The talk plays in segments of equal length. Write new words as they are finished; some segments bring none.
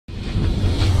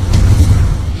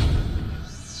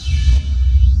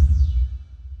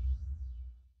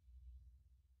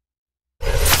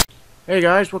Hey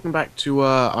guys, welcome back to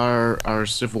our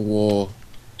Civil War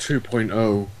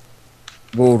 2.0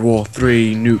 World War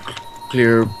 3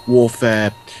 nuclear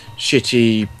warfare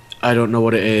shitty. I don't know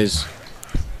what it is,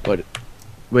 but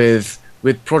with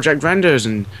ProjectRenderz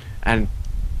and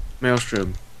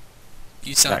Maelstrom,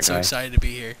 You sound that so guy. excited to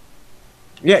be here.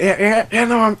 Yeah.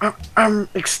 No, I'm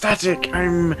ecstatic.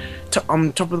 I'm top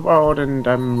of the world, and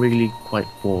I'm really quite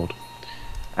bored.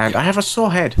 And Yeah. I have a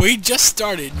sore head. We just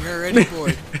started and you're already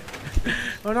bored.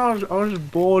 Oh no, I was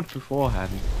bored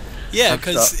beforehand. Yeah, I've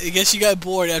got because I guess you got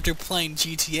bored after playing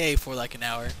GTA for like an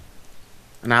hour.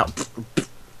 now.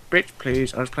 Bitch,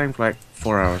 please. I was playing for like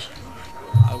 4 hours.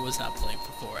 I was not playing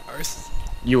for 4 hours.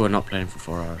 You were not playing for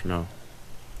 4 hours, no.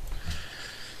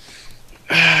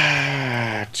 Oh,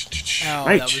 that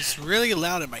Right. was really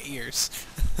loud in my ears.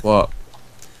 What?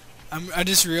 I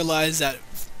just realized that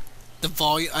the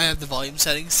volume. I have the volume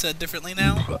settings set differently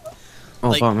now. Oh,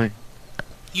 Like pardon me.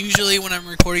 usually when I'm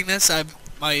recording this, I have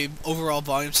my overall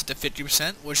volume set to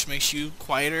 50%, which makes you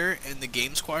quieter and the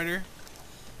game's quieter.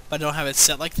 But I don't have it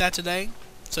set like that today,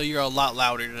 so you're a lot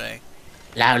louder today.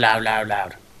 Loud.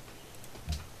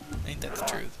 Ain't that the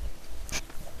truth?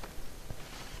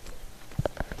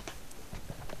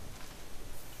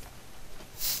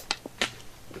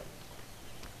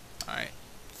 Alright.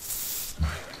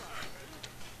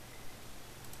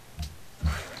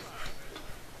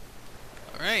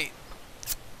 Alright.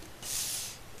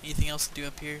 Anything else to do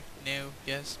up here? No?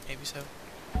 Yes? Maybe so?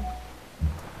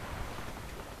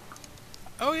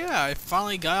 Oh yeah, I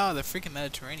finally got out of the freaking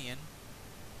Mediterranean.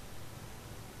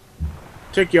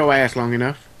 Took your ass long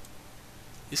enough.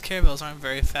 These caravels aren't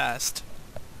very fast.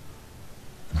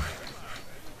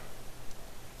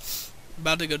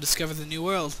 About to go discover the new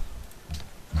world.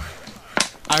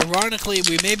 Ironically,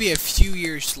 we may be a few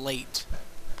years late.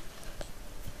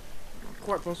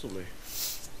 Quite possibly.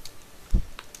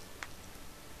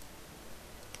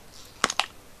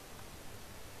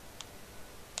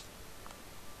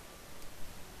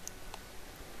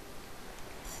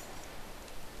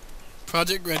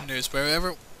 ProjectRenderz,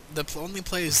 wherever the only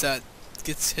place that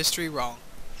gets history wrong.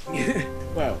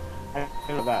 Well, I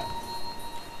know that.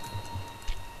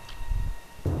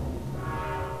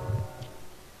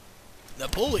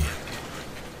 Napoleon.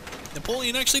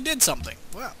 Napoleon actually did something.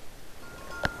 Wow.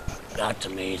 That's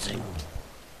amazing.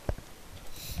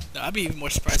 No, I'd be even more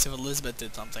surprised if Elizabeth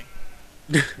did something.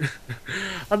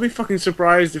 I'd be fucking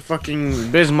surprised if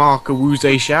fucking Bismarck or Wu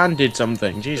Zetian did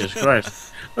something. Jesus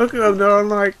Christ. Look at them, they're on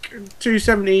like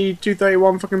 270,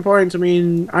 231 fucking points. I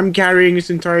mean, I'm carrying this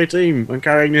entire team. I'm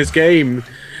carrying this game.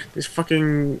 This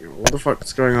fucking... What the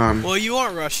fuck's going on? Well, you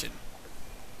are Russian.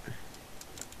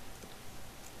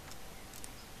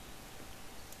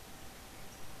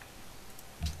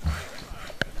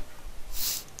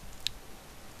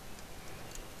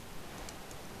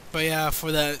 But yeah,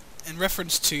 for that, in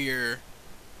reference to your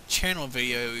channel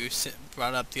video you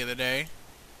brought up the other day,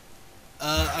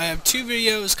 I have two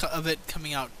videos of it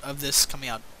coming out, of this coming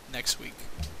out next week.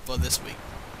 Well, this week.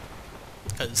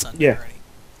 Because it's Sunday Yeah. already.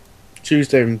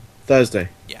 Tuesday and Thursday.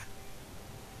 Yeah.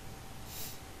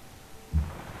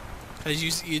 Because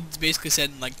you basically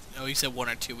said, like, oh, you said 1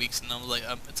 or 2 weeks, and I was like,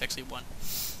 it's actually 1.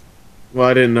 Well,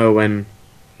 I didn't know when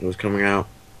it was coming out.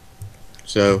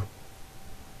 So...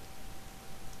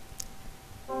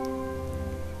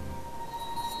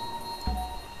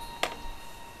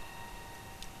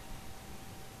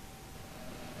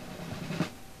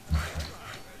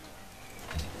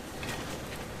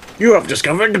 You have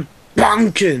discovered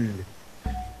Bunkin!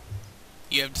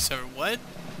 You have discovered what?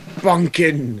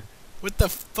 Bunkin! What the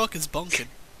fuck is bunkin'?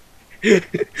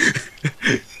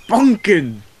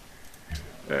 Bunkin!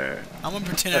 I'm gonna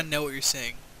pretend I know what you're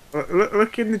saying.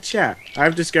 Look in the chat.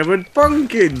 I've discovered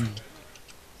Bunkin!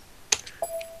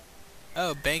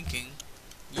 Oh, banking.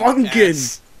 You Bunkin!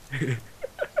 ass.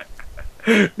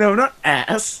 No, not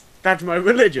ass. That's my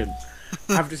religion.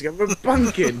 I've discovered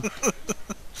Bunkin!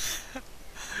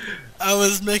 I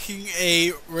was making a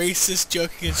racist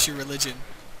joke against your religion.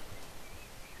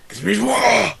 This means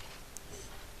war!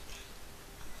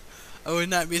 I would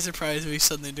not be surprised if you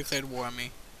suddenly declared war on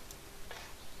me.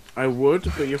 I would,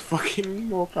 but you're fucking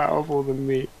more powerful than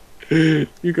me.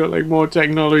 You got like more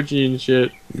technology and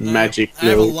shit. Magic. I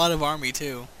have a lot of army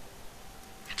too.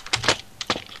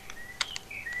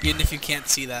 Even if you can't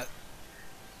see that.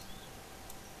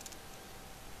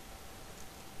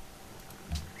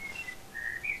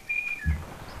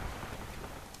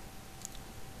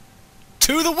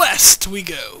 To the west we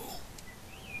go.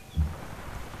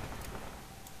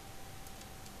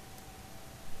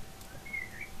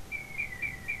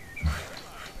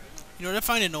 You know what I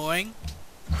find annoying?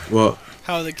 What?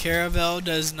 how the caravel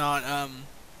does not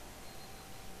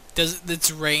does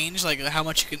its range, like how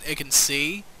much it can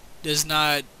see, does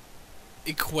not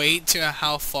equate to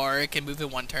how far it can move in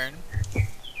one turn.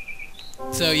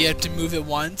 So you have to move it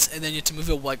once, and then you have to move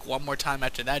it like one more time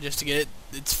after that just to get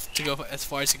it to go as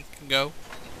far as it can go.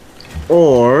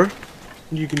 Or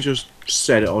you can just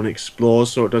set it on explore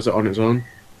so it does it on its own.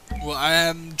 Well, I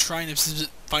am trying to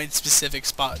find specific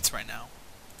spots right now,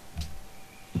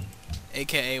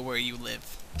 aka where you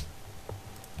live.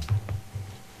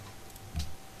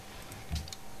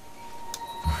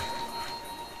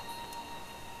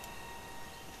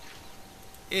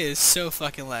 It is so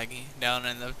fucking laggy down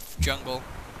in the jungle.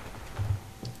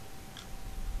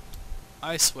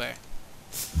 I swear.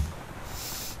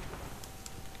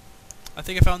 I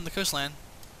think I found the coastline.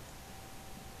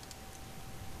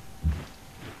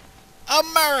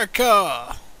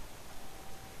 America!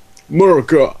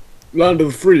 America! Land of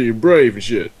the free and brave and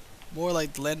shit. More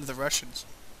like the land of the Russians.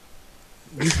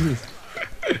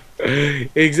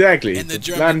 Exactly. And the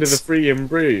The land of the Germans. free and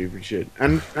brave and shit.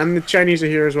 And the Chinese are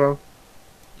here as well.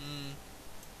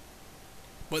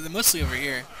 But they're mostly over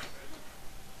here.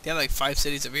 They have like 5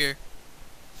 cities over here.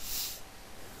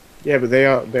 Yeah, but they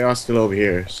are still over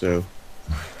here, so.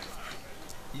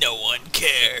 No one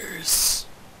cares.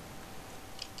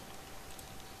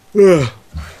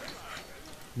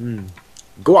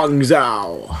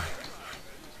 Guangzhou.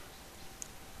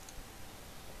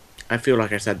 I feel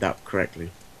like I said that correctly.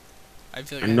 I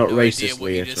feel like And I not have no idea racistly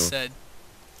what you at just all. said.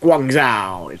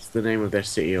 Guangzhou. It's the name of their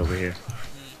city over here.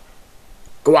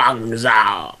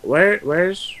 Guangzhou.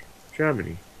 Where's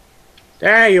Germany?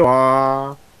 There you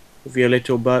are. With your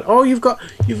little bird. Oh, you've got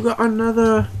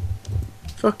another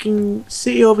fucking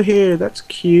city over here. That's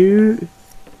cute.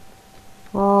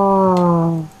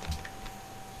 Oh.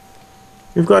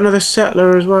 You've got another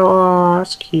settler as well. Oh,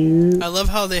 that's cute. I love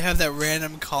how they have that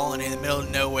random colony in the middle of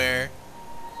nowhere.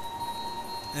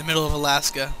 In the middle of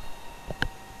Alaska.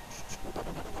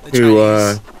 The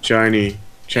Who, Chinese.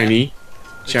 Chinese?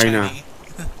 The China. Chinese.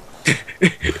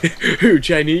 Who,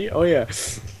 Chinese? Oh, yeah.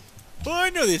 Well, I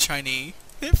know the Chinese.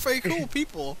 They're very cool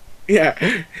people. Yeah.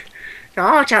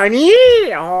 Oh,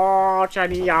 Chinese! Oh,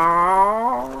 Chinese!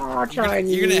 Oh,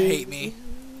 Chinese! You're gonna hate me.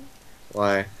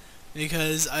 Why?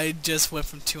 Because I just went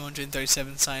from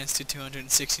 237 science to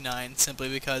 269 simply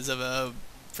because of a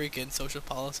freaking social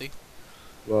policy.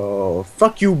 Whoa,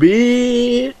 fuck you,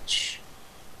 bitch!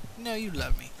 No, you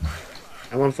love me.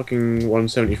 I'm on fucking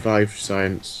 175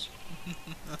 science.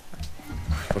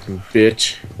 Fucking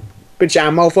bitch. Bitch,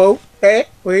 I'm mofo. Eh?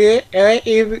 You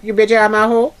bitch, I'm a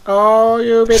hoe. Oh,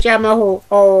 you bitch, I'm a hoe.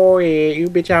 Oh, yeah, you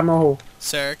bitch, I'm a hoe.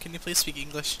 Sir, can you please speak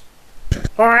English?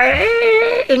 Oh,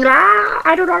 English.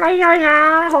 I do not like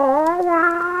English.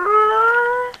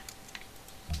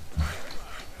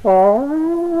 Oh.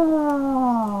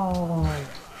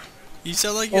 You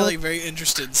sound like you're like very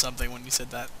interested in something when you said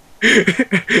that.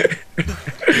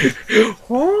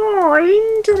 Oh,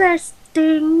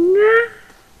 interesting.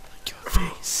 Like your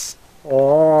face.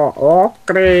 Oh,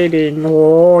 upgrading.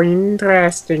 Oh,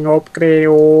 interesting. Upgrade.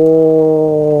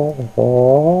 Oh.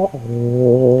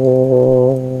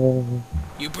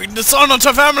 You bring dishonor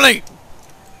to family!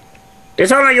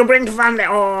 Dishonor you bring to family.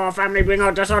 Oh, family bring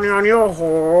out dishonor on you.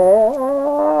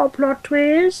 Oh, plot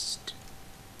twist.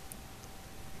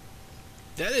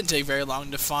 That didn't take very long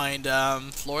to find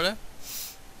Florida.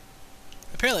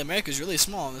 Apparently America's really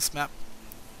small on this map.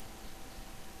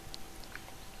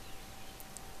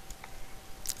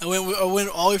 I went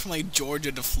all the way from like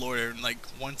Georgia to Florida in like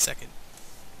 1 second.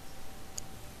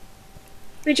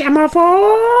 Bitch, I'm a boy,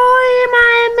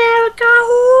 my America.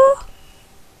 Oh.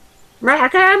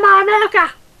 America, my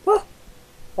America. Oh.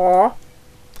 Oh.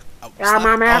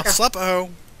 I'll slap a hoe.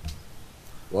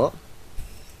 What?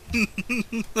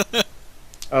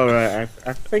 Alright,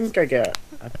 I think I get it.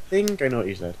 I think I know what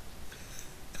you said.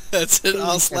 That's it,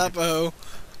 I'll slap a hoe.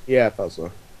 Yeah, I thought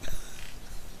so.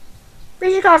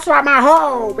 Bitch, you gonna slap my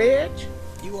hoe, bitch.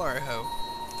 You are a hoe.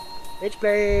 Bitch,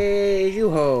 please,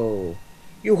 you hoe.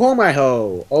 You hoe my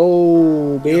hoe.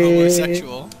 Oh, bitch. You're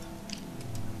homosexual.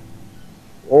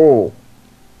 Oh.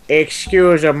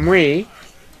 Excuse me.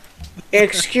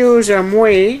 Excuse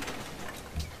me.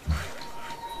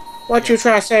 What you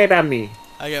try to say about me?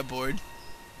 I got bored.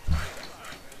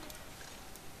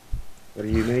 What are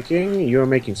you making? You're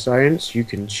making science. You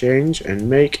can change and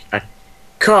make a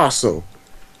castle.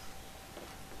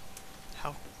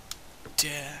 How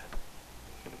dare.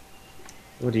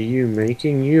 What are you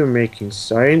making? You're making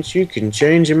science. You can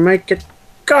change and make a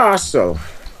castle.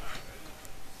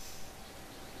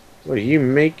 What are you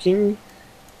making?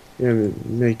 You're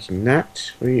making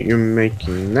that. You're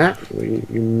making that.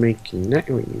 You're making that.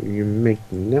 You're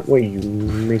making that. What you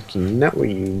making that? What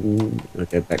you?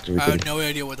 Okay, back to I have recording. no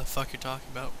idea what the fuck you're talking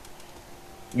about.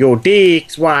 Your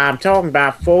dick's what I'm talking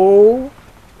about, fool.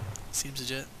 Seems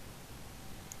legit.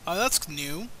 Oh, that's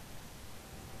new.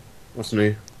 What's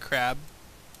new? Crab.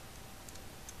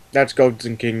 That's Gods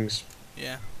and Kings.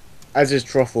 Yeah. As is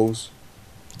Truffles.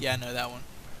 Yeah, I know that one.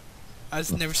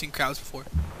 I've never seen crabs before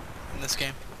in this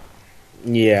game.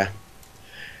 Yeah.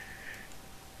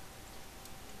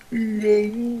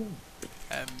 Um,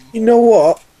 You know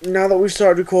what? Now that we've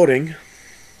started recording,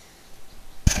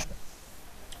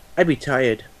 I'd be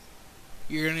tired.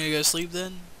 you're gonna go sleep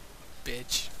then?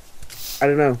 Bitch. I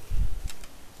don't know.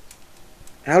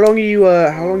 How long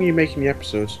are you making the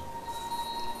episodes?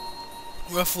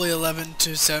 Roughly 11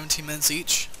 to 17 minutes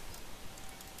each.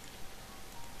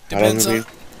 How long Depends have on...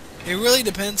 you? It really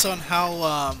depends on how,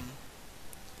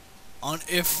 on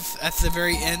if at the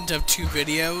very end of two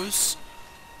videos...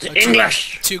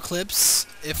 English! Two clips,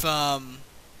 if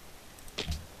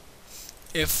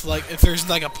there's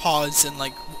like a pause in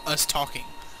like us talking.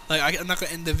 Like I'm not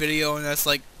gonna end the video and that's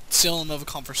like still in the middle of a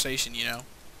conversation, you know?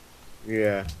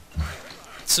 Yeah.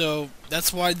 So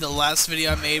that's why the last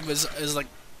video I made is like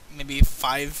maybe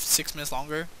 5-6 minutes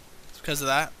longer. It's because of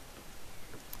that.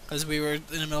 Because we were in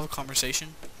the middle of a conversation.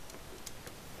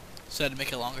 So I had to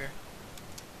make it longer.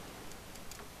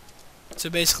 So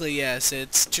basically, yes,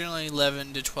 it's generally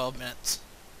 11 to 12 minutes.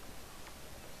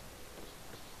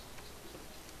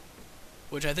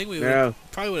 Which I think we would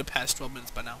probably would have passed 12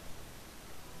 minutes by now.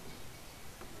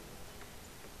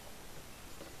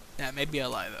 That may be a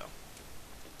lie, though.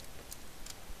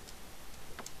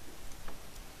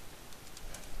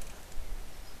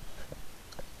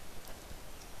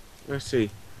 Let's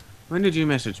see. When did you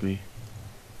message me?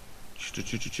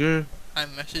 I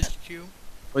messaged you.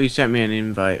 Well, you sent me an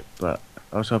invite, but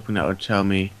I was hoping that would tell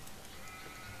me.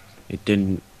 It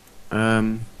didn't.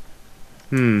 Hmm.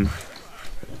 Hmm.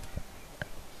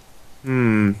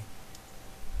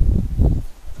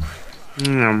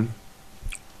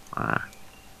 Ah.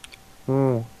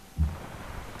 Oh.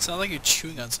 Sounds like you're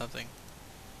chewing on something.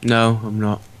 No, I'm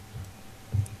not.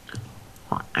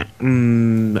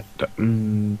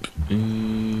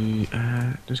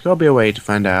 There's gotta be a way to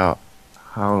find out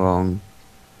how long.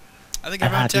 I think I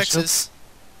found Texas.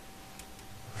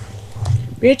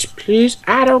 Bitch, please,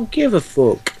 I don't give a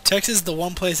fuck. Texas is the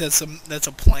one place that's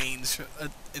a plains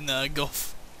in the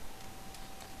Gulf.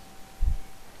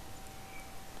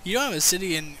 You don't have a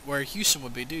city in where Houston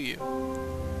would be, do you?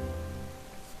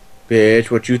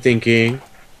 Bitch, what you thinking?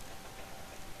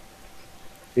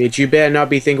 Bitch, you better not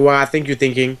be thinking what I think you're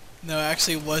thinking. No,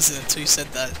 actually it wasn't until you said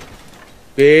that.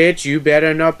 Bitch, you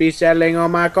better not be settling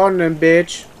on my continent,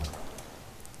 bitch.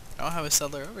 I don't have a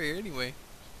settler over here anyway.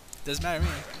 Doesn't matter to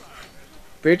me.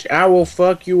 Bitch, I will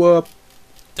fuck you up.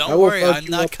 Don't worry, I'm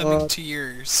not coming to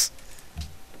yours.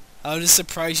 I was just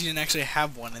surprised you didn't actually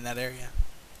have one in that area.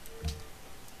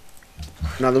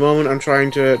 Now, at the moment, I'm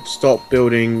trying to stop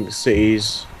building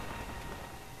cities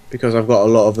because I've got a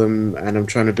lot of them, and I'm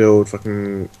trying to build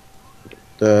fucking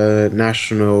the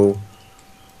national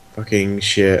fucking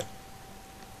shit.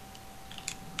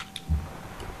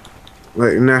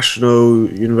 Like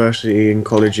national university and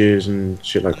colleges and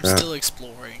shit like that. I'm still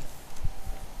exploring.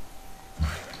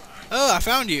 Oh, I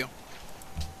found you.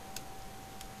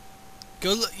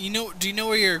 Go look. Do you know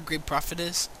where your great prophet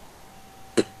is?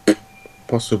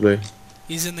 Possibly.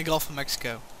 He's in the Gulf of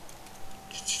Mexico.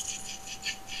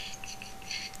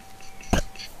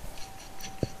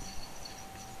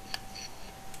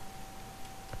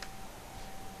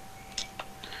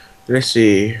 Let's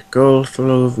see. Gulf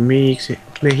of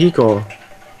Mexico.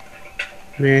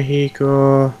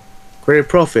 Mexico. Great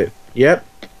Prophet. Yep.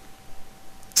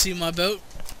 See my boat?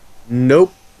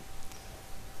 Nope.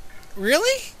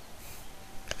 Really?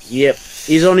 Yep.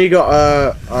 He's only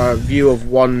got a view of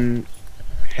one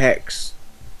hex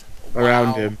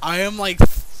around him. I am like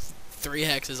 3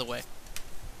 hexes away.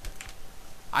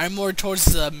 I'm more towards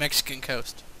the Mexican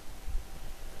coast.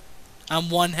 I'm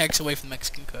 1 hex away from the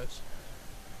Mexican coast.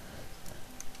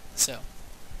 So.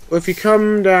 Well, if you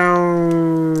come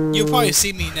down... You'll probably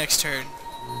see me next turn.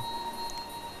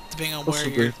 Depending on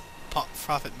Possibly. where your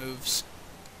prophet moves.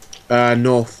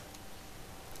 North.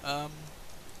 I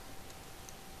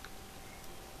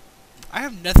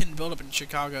have nothing to build up in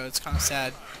Chicago. It's kind of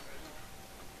sad.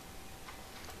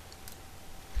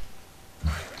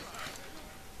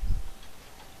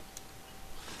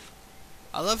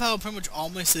 I love how pretty much all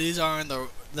my cities are on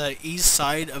the east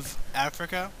side of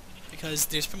Africa, because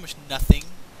there's pretty much nothing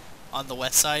on the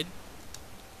west side,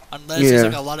 unless there's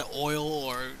like a lot of oil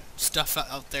or stuff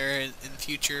out there in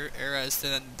future eras,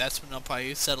 then that's when I'll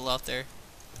probably settle out there.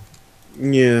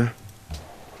 Yeah.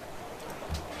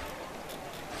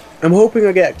 I'm hoping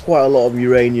I get quite a lot of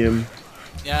uranium.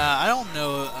 Yeah, I don't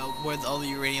know where all the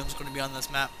uranium's going to be on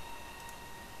this map.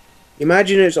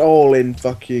 Imagine it's all in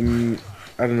fucking,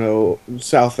 I don't know,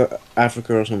 South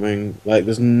Africa or something. Like,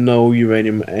 there's no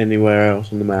uranium anywhere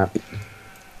else on the map.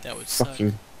 That would suck.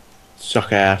 Fucking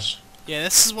suck ass. Yeah,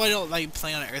 this is why I don't like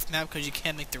playing on an Earth map, because you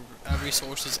can't make the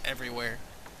resources everywhere.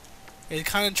 It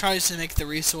kind of tries to make the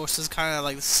resources kind of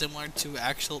like similar to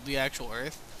the actual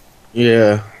Earth.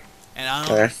 Yeah. And I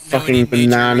don't know fucking any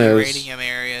bananas. major uranium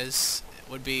areas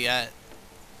would be at.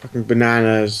 Fucking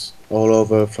bananas all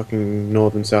over fucking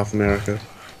North and South America.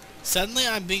 Suddenly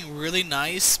I'm being really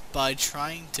nice by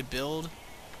trying to build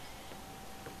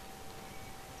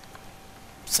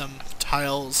some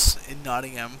tiles in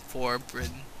Nottingham for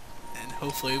Britain and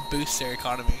hopefully boost their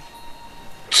economy.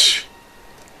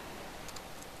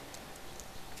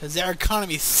 Because their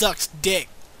economy sucks dick.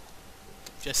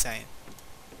 Just saying.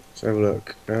 Let's have a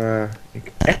look.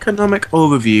 Economic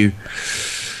overview.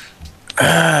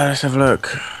 Let's have a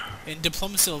look. In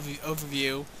diplomacy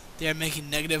overview, they are making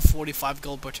negative 45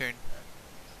 gold per turn.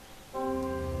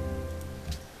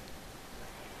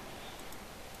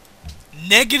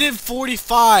 Negative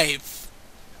 45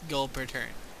 gold per turn.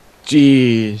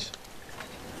 Jeez.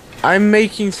 I'm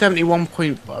making 71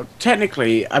 point...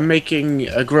 Technically, I'm making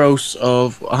a gross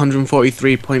of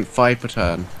 143.5 per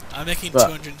turn. I'm making But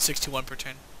 261 per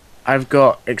turn. I've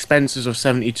got expenses of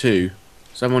 72.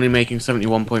 So I'm only making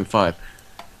 71.5.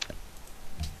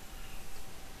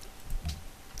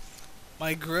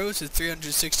 My gross is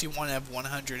 361. I have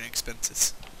 100 in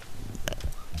expenses.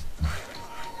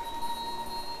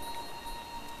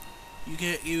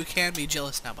 You can be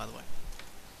jealous now, by the way.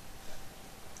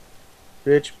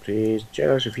 Bitch, please.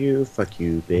 Jealous of you. Fuck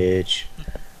you, bitch.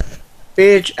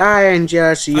 Bitch, I am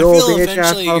jealous of your I feel bitch.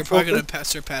 eventually you're probably gonna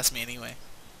surpass me anyway.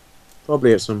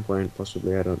 Probably at some point,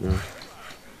 possibly, I don't know.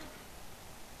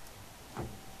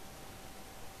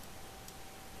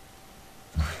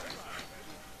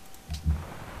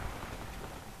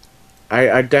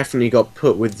 I definitely got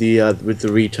put with the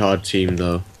retard team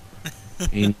though.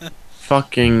 In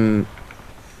fucking.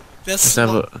 That's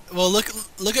well.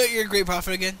 Look at your great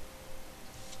prophet again.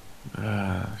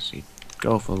 See,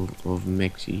 Gulf of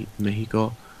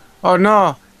Mexico. Oh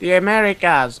no, the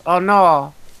Americas. Oh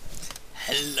no.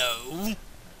 Hello.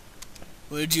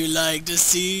 Would you like to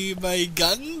see my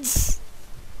guns?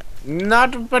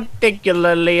 Not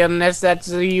particularly, unless that's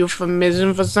a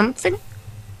euphemism for something.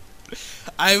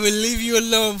 I will leave you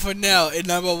alone for now,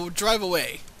 and I will drive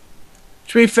away.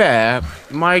 To be fair,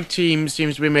 my team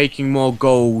seems to be making more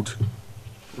gold.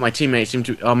 My teammates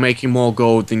are making more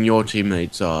gold than your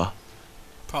teammates are.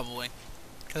 Probably,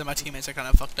 because my teammates are kind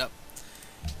of fucked up.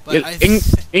 But Yeah,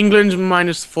 England's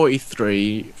minus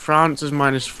 43, France is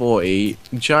minus 40,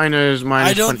 China is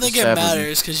minus 27. I don't think it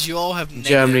matters because you all have negative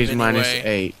Germany's anyway. minus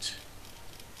 8.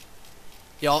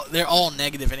 Y'all, they're all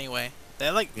negative anyway.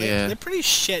 They're like Yeah. they're pretty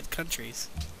shit countries.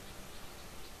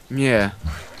 Yeah.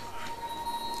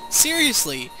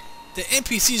 Seriously, the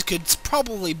NPCs could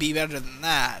probably be better than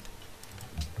that.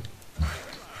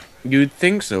 You'd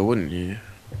think so, wouldn't you?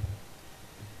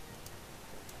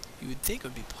 You would think it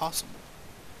would be possible.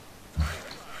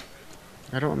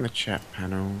 I don't want the chat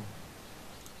panel.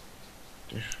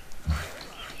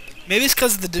 Maybe it's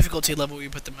because of the difficulty level we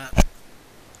put them at.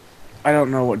 I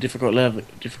don't know what difficulty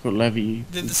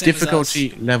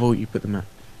level you put them at.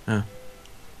 Oh.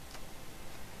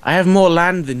 I have more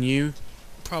land than you.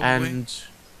 Probably. And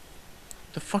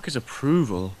the fuck is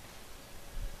approval?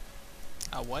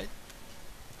 What?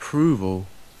 Approval.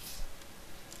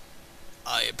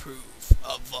 I approve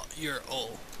of your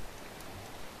all.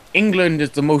 England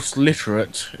is the most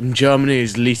literate, and Germany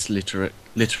is least literate.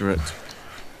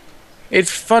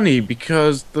 It's funny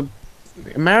because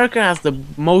America has the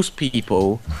most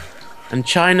people, and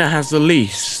China has the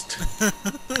least.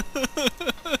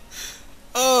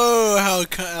 Oh, how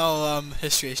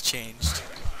history has changed.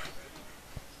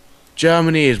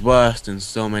 Germany is worse in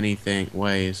so many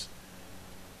ways.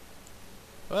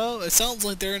 Well, it sounds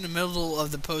like they're in the middle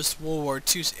of the post-World War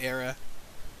II era.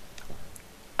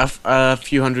 A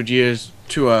few hundred years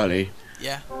too early.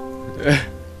 Yeah.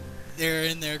 They're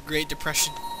in their Great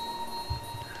Depression.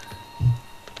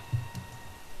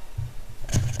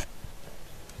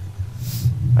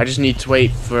 I just need to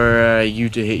wait for you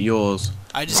to hit yours.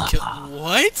 I just killed.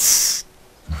 What?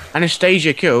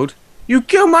 Anastasia killed. You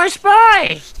killed my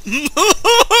spy! You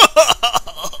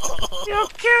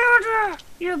killed her!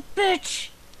 You bitch!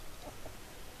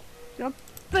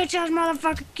 bitch ass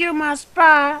motherfucker killed my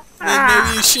spy. Then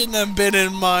maybe you shouldn't have been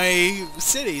in my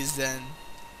cities then.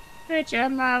 Bitch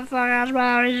ass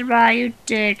motherfucker spy, you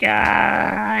dick.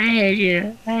 I hate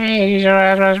you. I hate you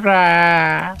so much,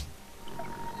 spy.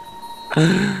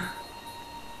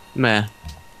 Meh.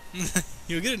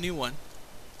 You'll get a new one.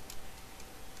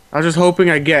 I was just hoping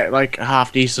I'd get like a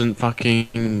half decent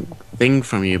fucking thing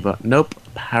from you, but nope,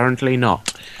 apparently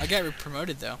not. I got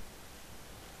promoted though.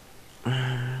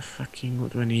 Fucking,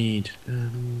 what do I need?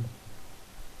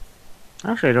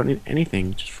 Actually, I don't need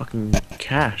anything, just fucking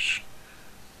cash.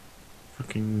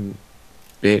 Fucking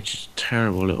bitch,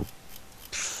 terrible little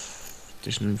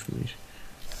additional information.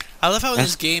 I love how in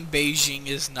this game Beijing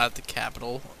is not the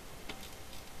capital.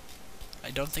 I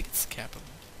don't think it's the capital.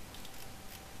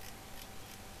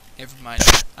 Never mind.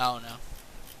 I don't know.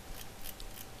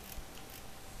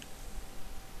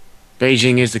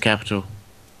 Beijing is the capital.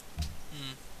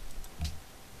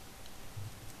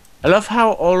 I love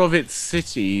how all of its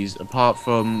cities, apart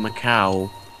from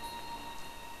Macau,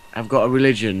 have got a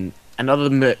religion, and other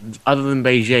than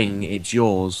Beijing, it's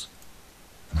yours.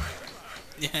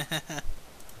 Yeah.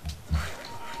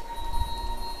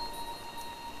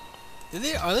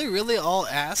 Are they really all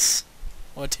ass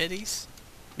or titties?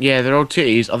 Yeah, they're all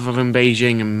titties, other than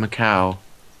Beijing and Macau.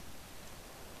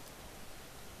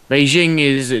 Beijing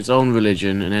is its own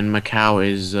religion, and then Macau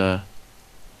is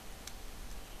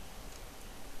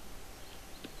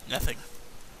Nothing.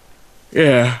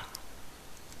 yeah,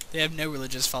 They have no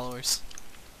religious followers.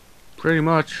 pretty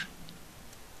much.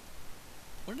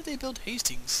 When did they build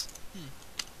Hastings?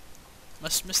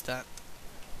 Must have missed that.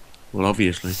 Well,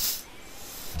 obviously.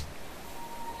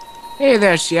 Hey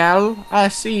there, Seattle. I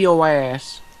see your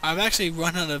ass. I've actually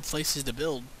run out of places to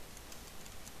build.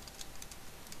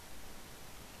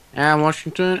 And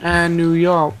Washington and New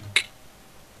York.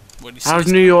 What do you How's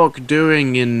say? New York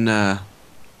doing in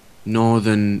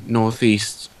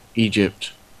northeast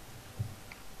Egypt?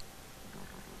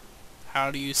 How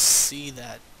do you see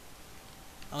that?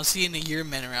 I don't see any of your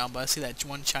men around, but I see that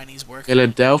one Chinese worker.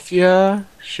 Philadelphia,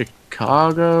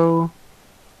 Chicago.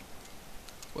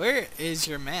 Where is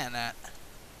your man at?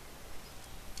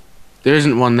 There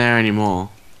isn't one there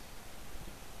anymore.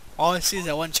 All I see is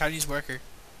that one Chinese worker.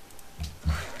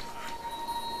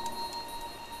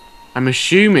 I'm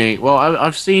assuming. Well,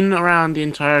 I've seen around the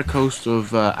entire coast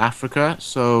of Africa,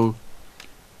 so.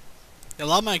 A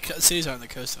lot of my cities are on the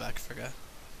coast of Africa.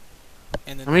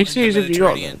 And How many cities have you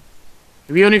got then?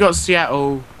 Have you only got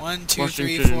Seattle? 1, 2,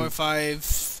 3, Washington. 4,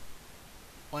 5.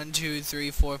 1, 2,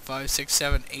 3, 4, 5, 6,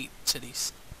 7, 8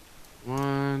 cities.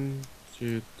 1,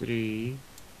 2, 3,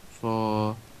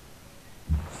 4,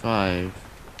 5.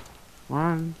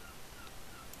 1,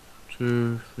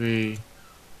 2, 3.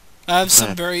 I have some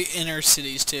 5. very inner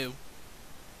cities too.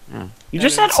 Yeah. You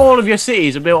just said all of your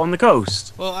cities are built on the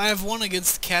coast. Well, I have one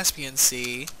against the Caspian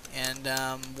Sea, and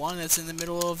one that's in the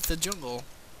middle of the jungle.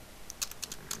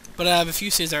 But I have a few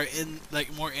cities that are in,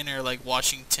 like, more inner, like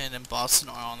Washington and Boston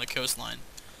are on the coastline.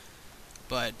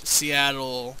 But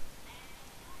Seattle,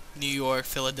 New York,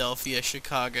 Philadelphia,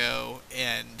 Chicago,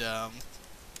 and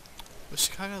was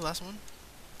Chicago the last one?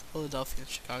 Philadelphia and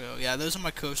Chicago. Yeah, those are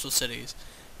my coastal cities.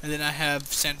 And then I have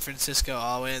San Francisco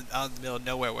all the way out in the middle of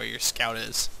nowhere where your scout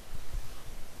is.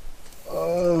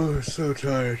 Oh, so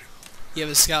tired. You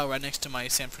have a scout right next to my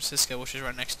San Francisco, which is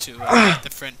right next to the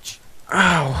French.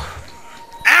 Ow.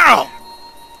 Ow!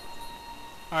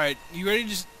 Alright, you ready to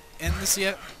just end this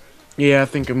yet? Yeah, I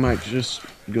think I might just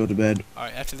go to bed.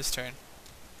 Alright, after this turn.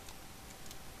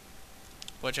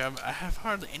 Which I have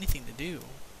hardly anything to do.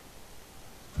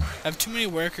 I have too many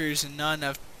workers and not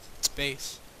enough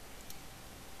space.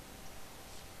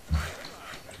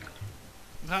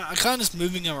 I'm kind of just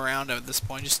moving them around at this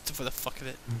point, just for the fuck of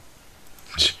it.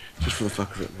 Just for the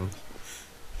fuck of it, man.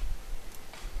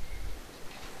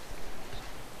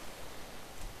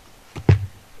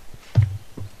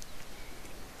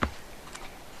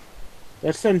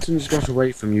 That sentence got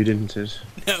away from you, didn't it?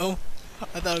 No,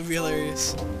 I thought it would be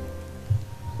hilarious.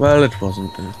 Well, it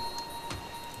wasn't then.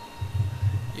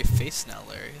 Your face is now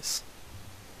hilarious.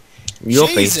 Your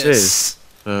Jesus! face is.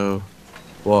 So,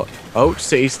 what? Oh,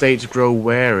 city-states grow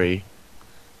wary.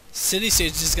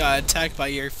 City-states just got attacked by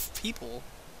your people.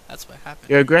 That's what happened.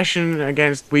 Your aggression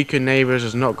against weaker neighbours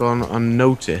has not gone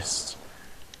unnoticed.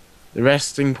 The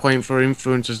resting point for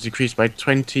influence has decreased by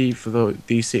 20 for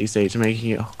these city-states,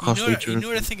 making it costly to... You know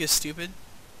what I think is stupid?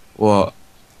 What?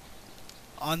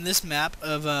 On this map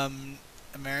of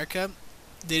America,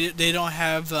 they don't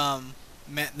have the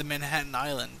Manhattan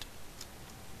Island.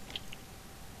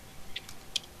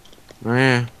 Oh,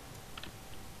 yeah.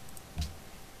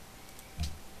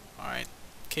 Alright.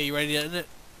 Okay, you ready to end it?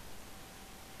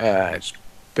 Just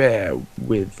bear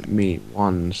with me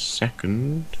 1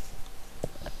 second.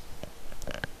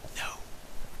 No.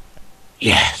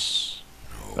 Yes.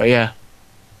 Oh yeah.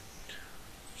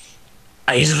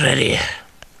 Are you ready?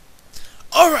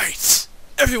 Alright,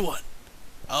 everyone.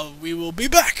 We will be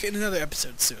back in another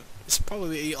episode soon. It's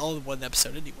probably all in one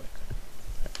episode anyway.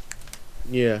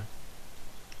 Yeah.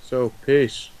 So,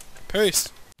 peace. Peace.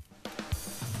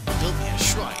 Build me a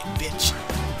shrine, bitch.